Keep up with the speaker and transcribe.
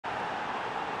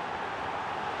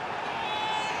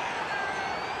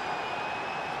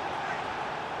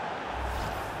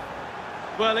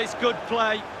Well, it's good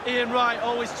play. Ian Wright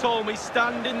always told me,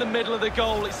 stand in the middle of the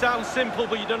goal. It sounds simple,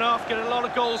 but you don't have to get a lot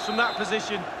of goals from that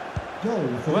position. Goal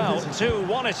for Well, the visitor.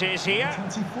 2-1 it is here.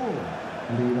 24,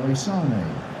 Leroy Sané.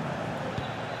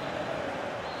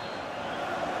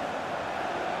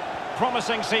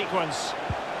 Promising sequence.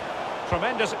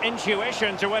 Tremendous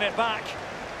intuition to win it back.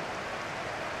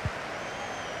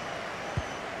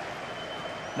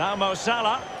 Now Mo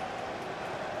Salah.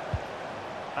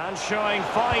 And showing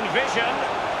fine vision.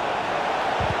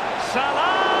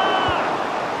 Salah!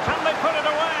 Can they put it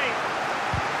away?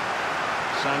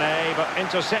 Sané, but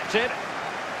intercepted.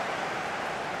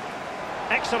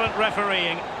 Excellent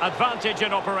refereeing. Advantage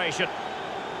in operation.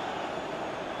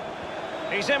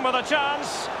 He's in with a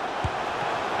chance.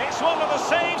 It's one of the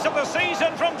saves of the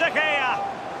season from De Gea.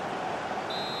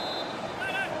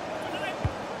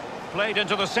 Played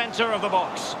into the centre of the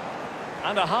box.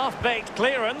 And a half-baked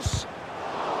clearance.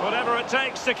 Whatever it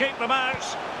takes to keep them out.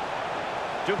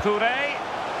 Doucouré.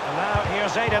 And now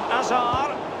here's Eden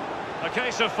Hazard. A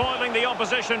case of foiling the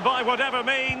opposition by whatever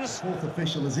means. Fourth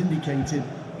official has indicated...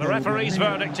 The referee's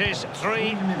verdict is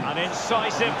 3. An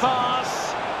incisive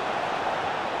pass.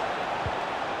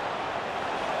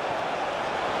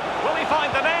 Will he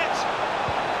find the net?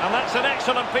 And that's an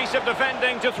excellent piece of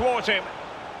defending to thwart him.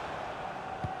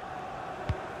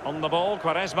 On the ball,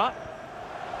 Quaresma.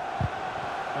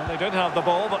 And they did have the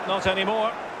ball, but not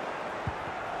anymore.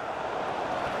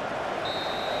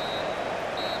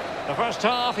 The first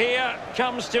half here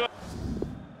comes to...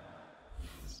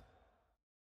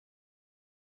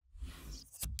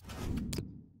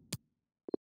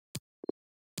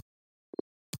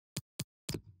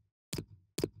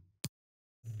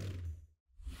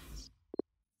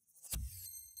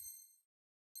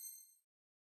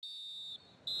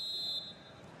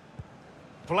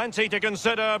 Plenty to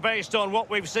consider based on what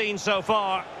we've seen so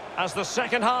far as the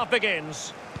second half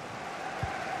begins.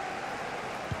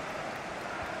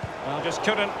 Well, just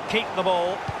couldn't keep the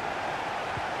ball.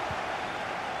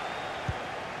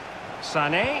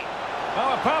 Sané.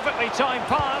 Oh, a perfectly timed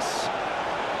pass.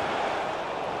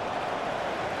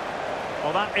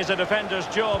 Well, that is a defender's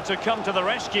job to come to the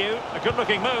rescue. A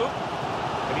good-looking move.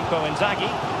 Filippo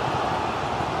Inzaghi.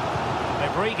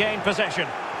 They've regained possession.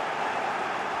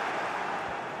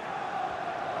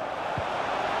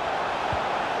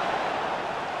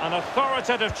 An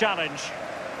authoritative challenge.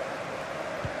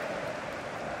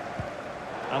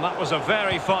 And that was a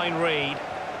very fine read.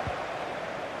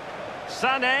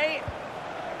 Sané.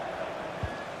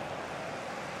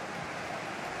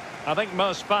 I think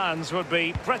most fans would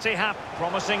be pretty happy.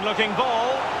 Promising looking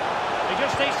ball. He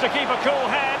just needs to keep a cool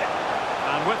head.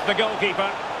 And with the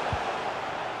goalkeeper.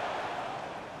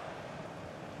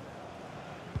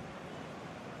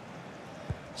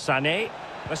 Sané.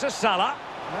 This is Salah.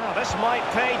 Now, this might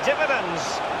pay dividends.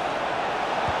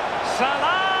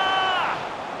 Salah!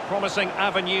 Promising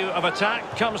avenue of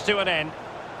attack comes to an end.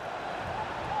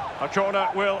 A corner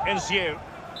will ensue.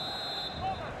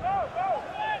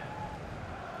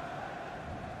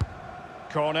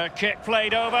 Corner kick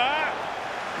played over.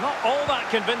 Not all that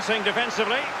convincing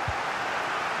defensively.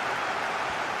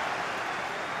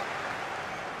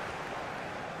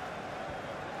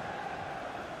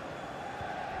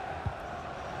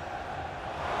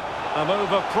 A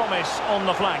move of promise on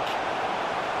the flank.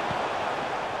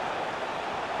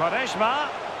 Quaresma.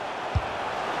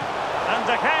 And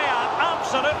De Gea,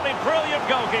 absolutely brilliant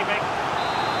goalkeeping.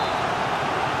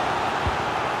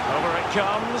 Over it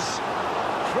comes.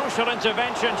 Crucial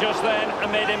intervention just then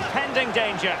amid impending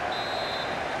danger.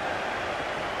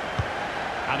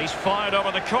 And he's fired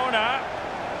over the corner.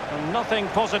 And nothing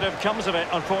positive comes of it,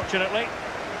 unfortunately.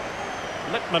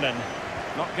 Littmanen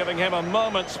not giving him a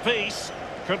moment's peace.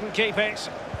 Couldn't keep it.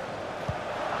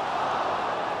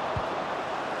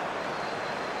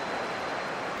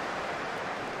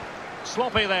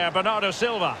 Sloppy there, Bernardo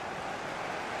Silva.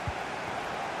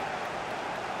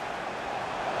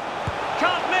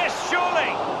 Can't miss,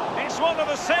 surely. It's one of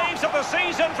the saves of the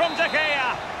season from De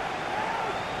Gea.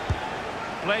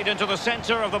 Played into the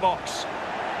centre of the box.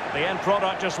 The end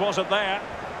product just wasn't there.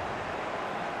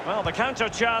 Well, the counter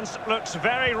chance looks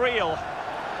very real.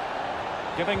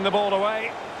 Giving the ball away.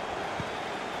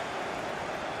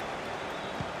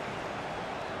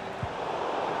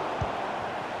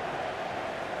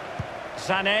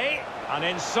 Sané, an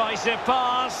incisive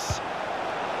pass.